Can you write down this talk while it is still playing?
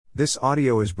This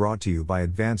audio is brought to you by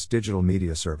Advanced Digital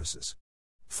Media Services.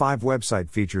 5 website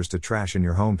features to trash in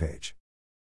your homepage.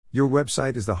 Your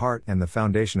website is the heart and the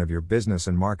foundation of your business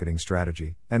and marketing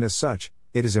strategy, and as such,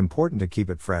 it is important to keep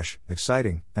it fresh,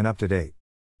 exciting, and up to date.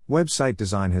 Website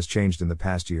design has changed in the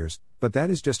past years, but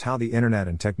that is just how the internet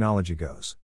and technology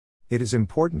goes. It is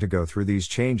important to go through these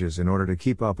changes in order to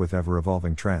keep up with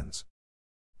ever-evolving trends.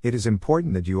 It is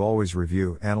important that you always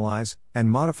review, analyze,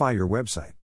 and modify your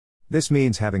website. This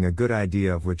means having a good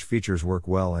idea of which features work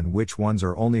well and which ones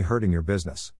are only hurting your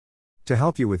business. To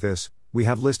help you with this, we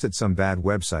have listed some bad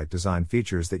website design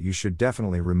features that you should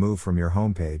definitely remove from your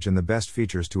homepage and the best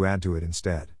features to add to it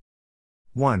instead.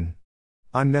 1.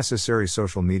 Unnecessary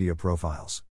social media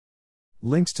profiles.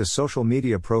 Links to social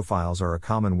media profiles are a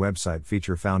common website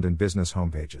feature found in business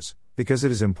homepages, because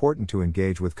it is important to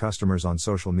engage with customers on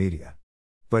social media.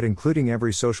 But including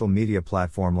every social media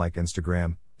platform like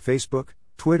Instagram, Facebook,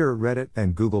 Twitter, Reddit,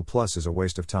 and Google+ is a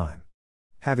waste of time.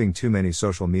 Having too many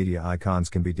social media icons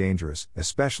can be dangerous,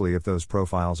 especially if those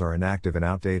profiles are inactive and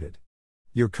outdated.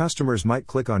 Your customers might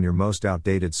click on your most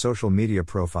outdated social media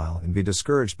profile and be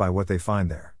discouraged by what they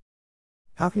find there.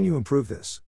 How can you improve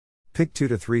this? Pick 2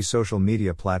 to 3 social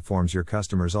media platforms your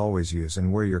customers always use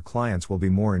and where your clients will be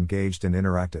more engaged and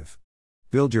interactive.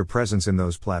 Build your presence in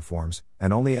those platforms,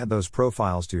 and only add those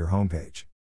profiles to your homepage.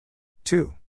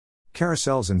 2.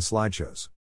 Carousels and slideshows.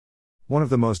 One of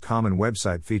the most common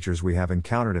website features we have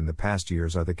encountered in the past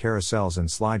years are the carousels and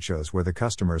slideshows where the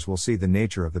customers will see the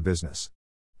nature of the business.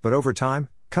 But over time,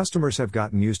 customers have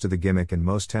gotten used to the gimmick and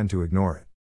most tend to ignore it.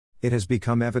 It has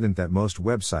become evident that most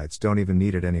websites don't even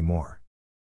need it anymore.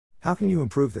 How can you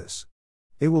improve this?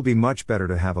 It will be much better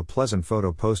to have a pleasant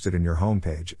photo posted in your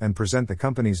homepage and present the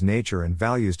company's nature and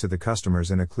values to the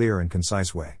customers in a clear and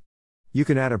concise way. You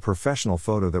can add a professional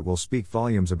photo that will speak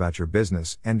volumes about your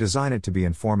business and design it to be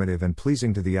informative and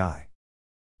pleasing to the eye.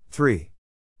 3.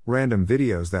 Random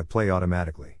videos that play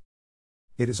automatically.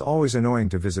 It is always annoying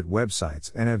to visit websites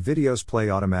and have videos play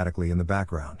automatically in the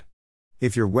background.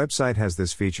 If your website has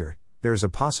this feature, there is a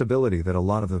possibility that a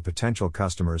lot of the potential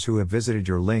customers who have visited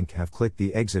your link have clicked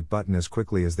the exit button as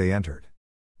quickly as they entered.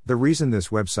 The reason this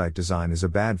website design is a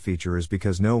bad feature is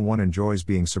because no one enjoys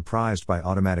being surprised by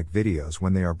automatic videos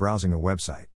when they are browsing a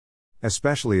website,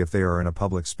 especially if they are in a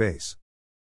public space.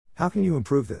 How can you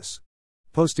improve this?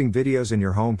 Posting videos in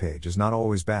your homepage is not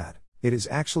always bad. It is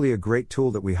actually a great tool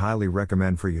that we highly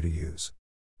recommend for you to use.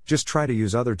 Just try to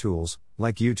use other tools,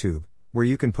 like YouTube, where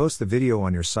you can post the video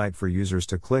on your site for users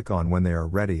to click on when they are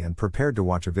ready and prepared to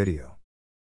watch a video.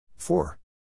 4.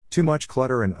 Too much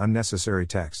clutter and unnecessary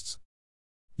texts.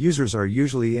 Users are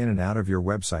usually in and out of your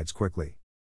websites quickly.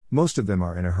 Most of them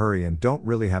are in a hurry and don't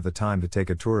really have the time to take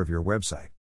a tour of your website.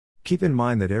 Keep in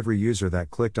mind that every user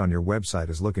that clicked on your website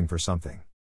is looking for something.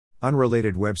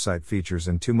 Unrelated website features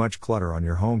and too much clutter on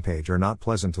your homepage are not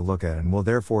pleasant to look at and will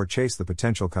therefore chase the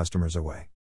potential customers away.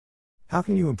 How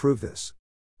can you improve this?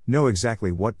 Know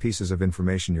exactly what pieces of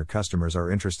information your customers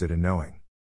are interested in knowing.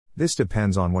 This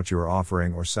depends on what you are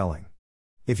offering or selling.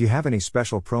 If you have any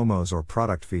special promos or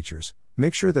product features,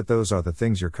 make sure that those are the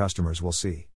things your customers will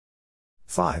see.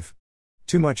 5.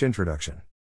 Too much introduction.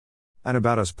 An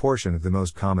About Us portion is the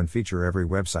most common feature every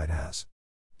website has.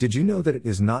 Did you know that it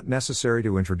is not necessary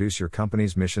to introduce your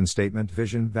company's mission statement,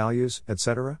 vision, values,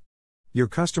 etc.? Your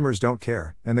customers don't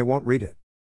care, and they won't read it.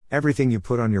 Everything you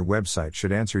put on your website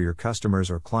should answer your customers'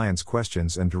 or clients'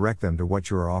 questions and direct them to what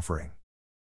you are offering.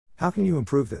 How can you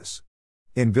improve this?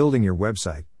 In building your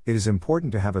website, it is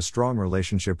important to have a strong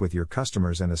relationship with your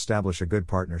customers and establish a good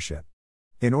partnership.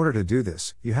 In order to do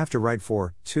this, you have to write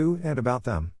for, to, and about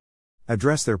them.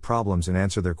 Address their problems and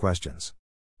answer their questions.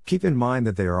 Keep in mind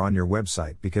that they are on your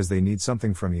website because they need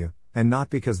something from you, and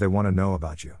not because they want to know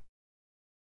about you.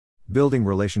 Building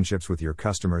relationships with your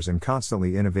customers and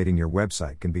constantly innovating your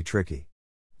website can be tricky.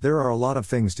 There are a lot of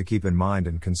things to keep in mind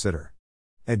and consider.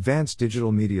 Advanced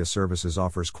Digital Media Services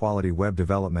offers quality web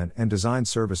development and design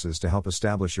services to help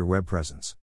establish your web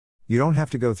presence. You don't have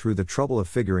to go through the trouble of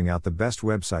figuring out the best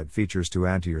website features to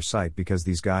add to your site because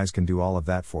these guys can do all of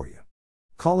that for you.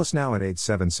 Call us now at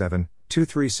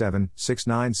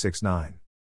 877-237-6969.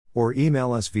 Or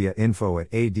email us via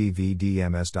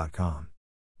info@advdms.com.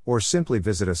 Or simply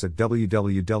visit us at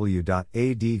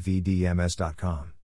www.advdms.com.